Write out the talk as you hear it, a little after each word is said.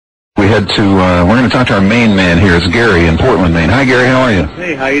head to, we're going to talk to our main man here. It's Gary in Portland, Maine. Hi, Gary. How are you?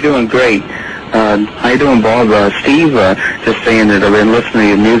 Hey, how you doing? Great. How you doing, Bob? Steve, just saying that I've been listening to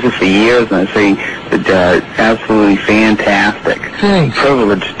your music for years, and I say that absolutely fantastic. Thanks.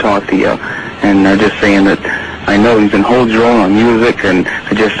 Privilege to talk to you. And just saying that I know you can hold your own on music, and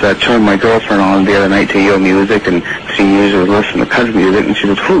I just turned my girlfriend on the other night to your music, and she usually listens to country music, and she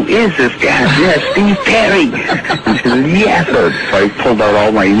goes, "Who is this guy?" "Yes, Steve Perry." And she says, "Yes." So I pulled out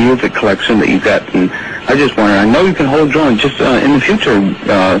all my music collection that you got, and I just wondered, I know you can hold your own. Just in the future,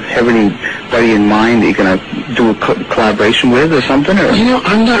 have anybody in mind that you're going to do a collaboration with or something? Or? You know,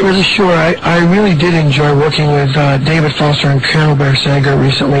 I'm not really sure. I really did enjoy working with David Foster and Carol Bear Sager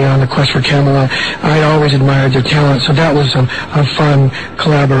recently on The Quest for Camelot. I'd always admired their talent, so that was a fun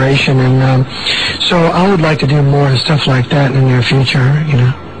collaboration. And so I would like to do more stuff like that in the near future, you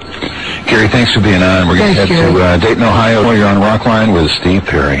know. Gary, thanks for being on. We're going to head to Dayton, Ohio. You're on Rockline with Steve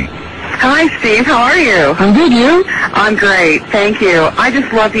Perry. Hi, Steve. How are you? I'm good, you? I'm great. Thank you. I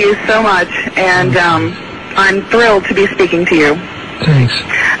just love you so much, and I'm thrilled to be speaking to you. Thanks.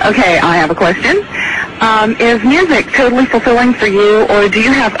 Okay, I have a question. Is music totally fulfilling for you, or do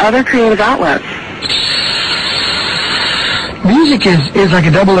you have other creative outlets? Music is like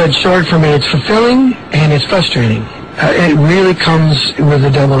a double-edged sword for me. It's fulfilling and it's frustrating. It really comes with a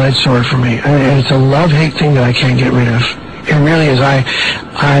double-edged sword for me. It's a love-hate thing that I can't get rid of. It really is.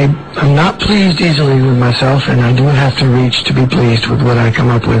 I'm not pleased easily with myself, and I do have to reach to be pleased with what I come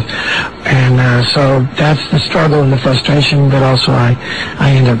up with. And so that's the struggle and the frustration, but also I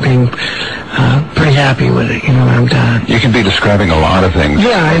end up being pretty happy with it, you know, when I'm done. You can be describing a lot of things.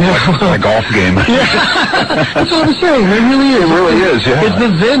 Yeah, I know. Like a golf game. Yeah, that's what I'm saying. It really is. It really is, yeah. It's the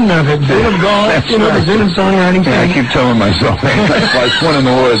zen of it. Zen of golf, That's you know, right. the zen of songwriting. Yeah, I keep telling myself that's like one in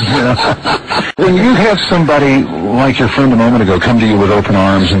the woods, you know. When you have somebody like your friend a moment ago come to you with open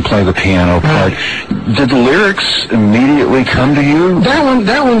arms and play the piano part, did the lyrics immediately come to you?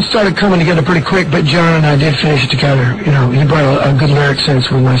 That one started coming together pretty quick, but John and I did finish it together. You know, he brought a good lyric sense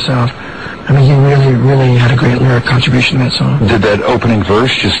with myself. I mean, he really had a great lyric contribution to that song. Did that opening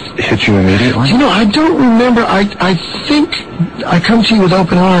verse just hit you immediately? You know, I don't remember. I think I Come to You with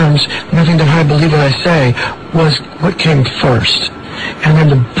Open Arms, Nothing to Hide, Believe What I Say, was what came first. And then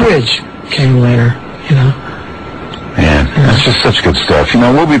the bridge came later, you know. Man, that's just such good stuff. You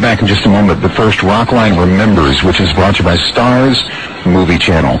know, we'll be back in just a moment, but first, Rockline Remembers, which is brought to you by Stars Movie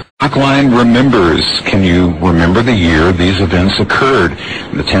Channel. Rockline Remembers. Can you remember the year these events occurred?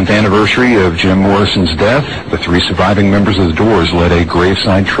 The 10th anniversary of Jim Morrison's death, the 3 surviving members of the Doors led a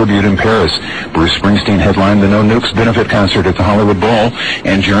graveside tribute in Paris. Bruce Springsteen headlined the No Nukes benefit concert at the Hollywood Bowl,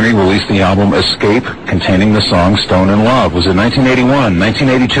 and Journey released the album Escape, containing the song Stone in Love. Was it 1981,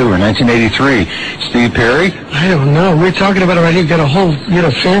 1982, or 1983? Steve Perry? I don't know. We're talking about it right here. You've got a whole,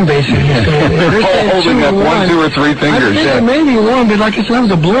 fan base in here. We're all holding up 1, 2, or 3 fingers. I think maybe 1, but like I said, that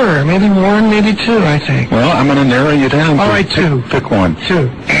was a blur. Maybe 1, maybe 2, I think. Well, I'm going to narrow you down. All right, 2. Pick 1. 2.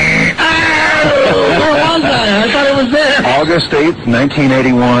 Where was I? I thought it was there. August 8th,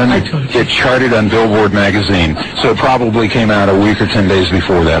 1981. It charted on Billboard magazine. So it probably came out a week or 10 days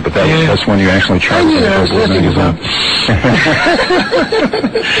before that, but that's when you actually charted on Billboard magazine.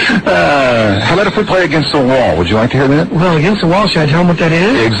 How about if we play Against the Wall? Would you like to hear that? Well, Against the Wall, should I tell them what that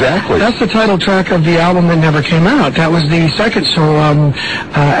is? Exactly. That's the title track of the album that never came out. That was the second song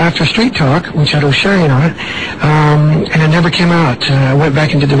after Street Talk, which had O'Sherian on it, and it never came out. I went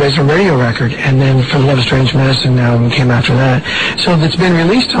back and did the original radio record, and then For the Love of Strange Medicine album came after that. So it's been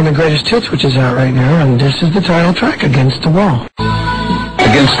released on the Greatest Hits, which is out right now, and this is the title track, Against the Wall.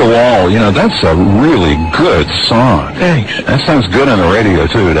 Against the Wall, you know, that's a really good song. Thanks. That sounds good on the radio,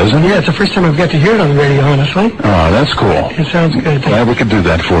 too, doesn't it? Yeah, it's the first time I've got to hear it on the radio, honestly. Oh, that's cool. It sounds good. Glad we could do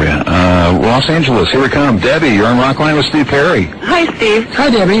that for you. Los Angeles, here we come. Debbie, you're on Rockline with Steve Perry. Hi, Steve.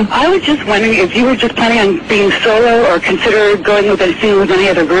 Hi, Debbie. I was just wondering if you were just planning on being solo or consider going with any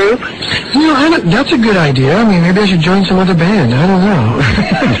other group. You know, that's a good idea. I mean, maybe I should join some other band. I don't know.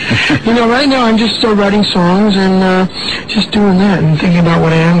 You know, right now I'm just still writing songs and just doing that and thinking about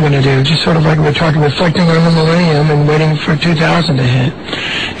what I am going to do. Just sort of like we're talking, reflecting on the millennium and waiting for 2000 to hit.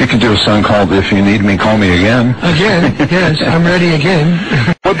 You could do a song called If You Need Me, Call Me Again. Again, yes, I'm ready again.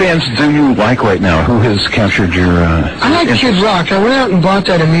 What bands do you like right now? Who has captured your I like Kid Rock. I went out and bought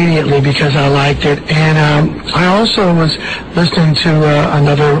that immediately because I liked it. And I also was listening to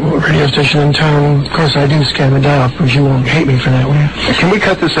another radio station in town. Of course, I do Scam and Dial, because you won't hate me for that, will you? Can we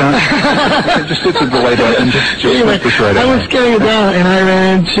cut this out? Just hit the delay button. Just anyway, this right I was Scamming It Down, and I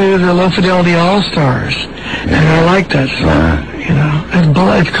ran into the Low Fidelity All-Stars. And I liked that song, you know.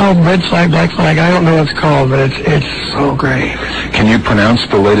 It's called Red Flag, Black Flag. I don't know what it's called, but it's so great. Can you pronounce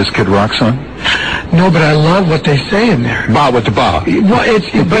the latest Kid Rock song? No, but I love what they say in there. Ba with the ba. Well,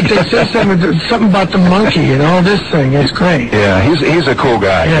 but they say something about the monkey and all this thing. It's great. Yeah, he's a cool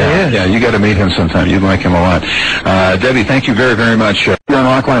guy. Yeah, he is. Yeah, you got to meet him sometime. You'd like him a lot. Debbie, thank you very, very much. You're on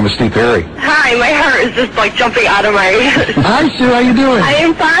Rockline with Steve Perry. Hi, my heart is just like jumping out of my... Hi, Sue. How you doing? I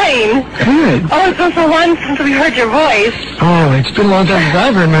am fine. Good. Oh, it's been so long since we heard your voice. Oh, it's been a long time since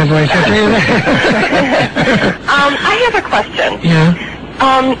I've heard my voice. I'll tell you that. I have a question. Yeah.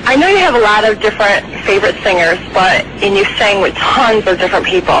 I know you have a lot of different favorite singers, and you sang with tons of different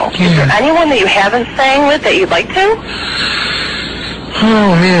people. Yeah. Is there anyone that you haven't sang with that you'd like to?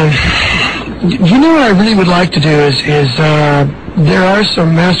 Oh, man. You know what I really would like to do is there are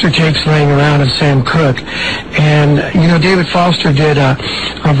some master tapes laying around of Sam Cooke, and David Foster did a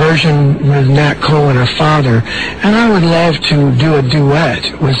version with Nat Cole and her father, and I would love to do a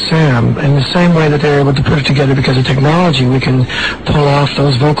duet with Sam in the same way that they're able to put it together because of technology. We can pull off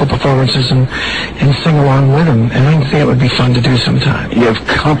those vocal performances and sing along with him, and I think it would be fun to do sometime. You have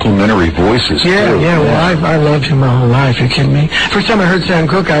complimentary voices. Yeah, well, I loved him my whole life. You kidding me? First time I heard Sam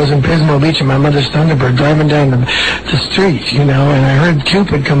Cooke, I was in Pismo Beach in my mother's Thunderbird driving down the street, and I heard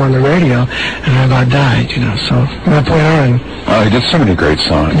Cupid come on the radio, and I about died, so from that point on. Oh, he did so many great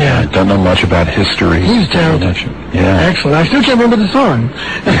songs. Yeah. I don't know much about history. He's talented. Yeah. Excellent. I still can't remember the song.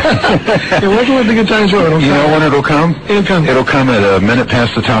 It wasn't what the Good Times Were. You know when it'll come? It'll come. It'll come at a minute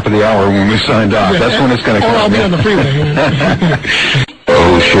past the top of the hour when we signed off. That's when it's going to come. Or I'll be on the freeway.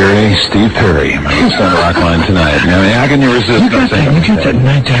 Oh, Sherry, Steve Perry, my host on Rockline tonight. I mean, how can you resist? You got that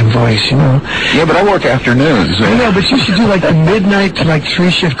nighttime voice, Yeah, but I work afternoons. I know, but you should do like the midnight to like 3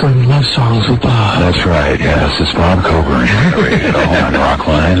 shift going love songs with Bob. That's right, yes. It's Bob Coburn on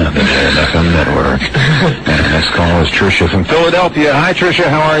Rockline on the FM network. And next call is Tricia from Philadelphia. Hi, Tricia.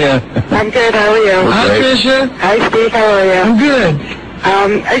 How are you? I'm good. How are you? Hi, Tricia. Hi, Steve. How are you? I'm good.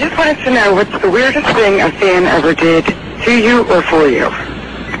 I just wanted to know what's the weirdest thing a fan ever did to you or for you?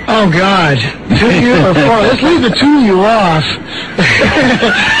 Oh, God. To you or for? Let's leave the to you off.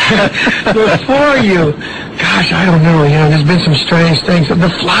 The for you. Gosh, I don't know. There's been some strange things. The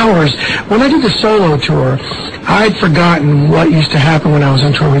flowers. When I did the solo tour, I'd forgotten what used to happen when I was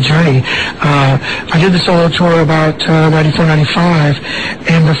on tour with Journey. I did the solo tour about 94, 95,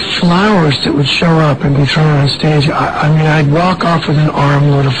 and the flowers that would show up and be thrown on stage, I'd walk off with an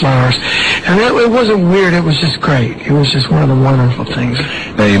armload of flowers. And it wasn't weird. It was just great. It was just one of the wonderful things.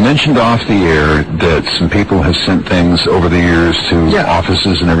 Now, you mentioned off the air that some people have sent things over the years to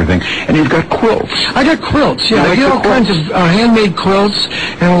offices and everything, and you've got quilts. I got quilts, yeah. I get all kinds of handmade quilts,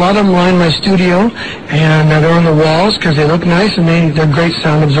 and a lot of them line my studio, and they're on the walls because they look nice, and they're great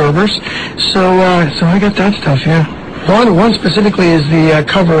sound absorbers. So I got that stuff, yeah. One specifically is the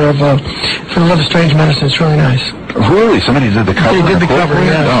cover of For the Love of Strange Medicine. It's really nice. Really? Somebody did the cover? They did the cover,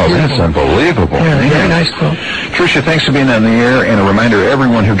 yeah. Oh, that's unbelievable. Yeah, very nice quilt. Tricia, thanks for being on the air, and a reminder,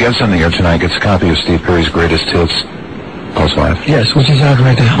 everyone who gets on the air tonight gets a copy of Steve Perry's Greatest Hits, Post 5. Yes, which is out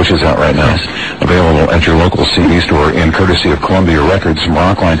right now. Which is out right now. Yes. Available at your local CD store and courtesy of Columbia Records from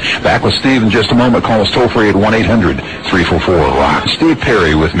Rockline. Back with Steve in just a moment. Call us toll-free at 1-800-344-ROCK. Steve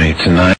Perry with me tonight.